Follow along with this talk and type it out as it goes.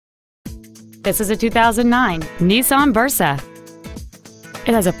This is a 2009 Nissan Versa.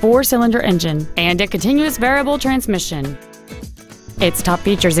 It has a 4-cylinder engine and a continuous variable transmission. Its top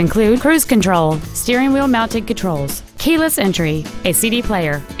features include cruise control, steering wheel mounted controls, keyless entry, a CD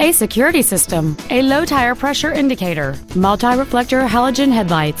player, a security system, a low tire pressure indicator, multi-reflector halogen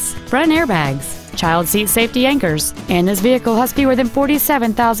headlights, front airbags, child seat safety anchors, and this vehicle has fewer than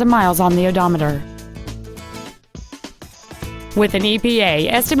 47,000 miles on the odometer. With an EPA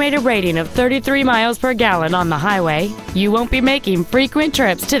estimated rating of 33 miles per gallon on the highway, you won't be making frequent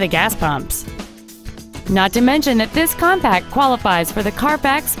trips to the gas pumps. Not to mention that this compact qualifies for the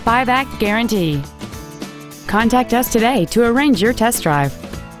Carfax buyback guarantee. Contact us today to arrange your test drive.